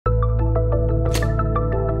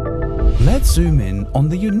Let's zoom in on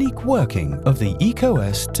the unique working of the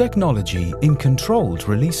eqo.s technology in controlled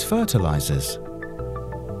release fertilizers.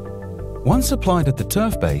 Once applied at the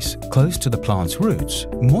turf base, close to the plant's roots,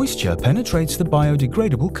 moisture penetrates the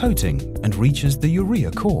biodegradable coating and reaches the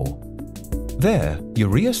urea core. There,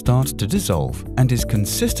 urea starts to dissolve and is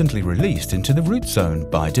consistently released into the root zone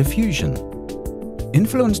by diffusion.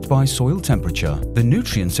 Influenced by soil temperature, the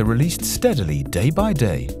nutrients are released steadily day by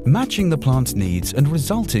day, matching the plant's needs and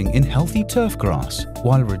resulting in healthy turf grass,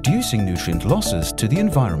 while reducing nutrient losses to the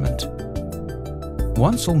environment.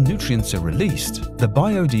 Once all nutrients are released, the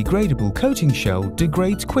biodegradable coating shell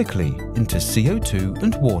degrades quickly into CO2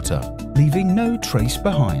 and water, leaving no trace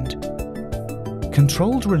behind.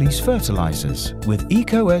 Controlled release fertilizers with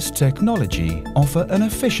eqo.s technology offer an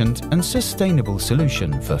efficient and sustainable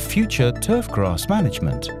solution for future turf grass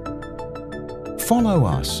management. Follow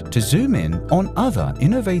us to zoom in on other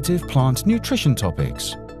innovative plant nutrition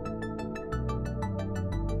topics